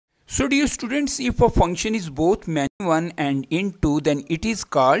So dear students, if a function is both many1 and int2, then it is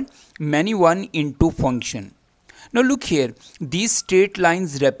called many1 int2 function. Now look here, these straight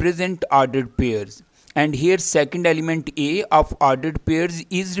lines represent ordered pairs, and here second element a of ordered pairs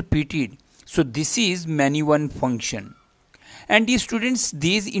is repeated. So this is many1 function. And dear students,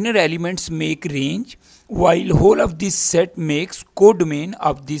 these inner elements make range, while whole of this set makes codomain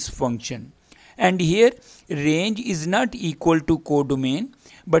of this function. And here range is not equal to codomain,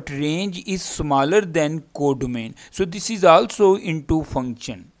 but range is smaller than codomain. So this is also int2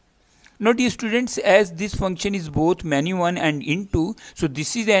 function. Now dear students, as this function is both many1 and int2, so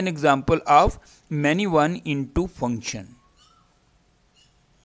this is an example of many1 int2 function.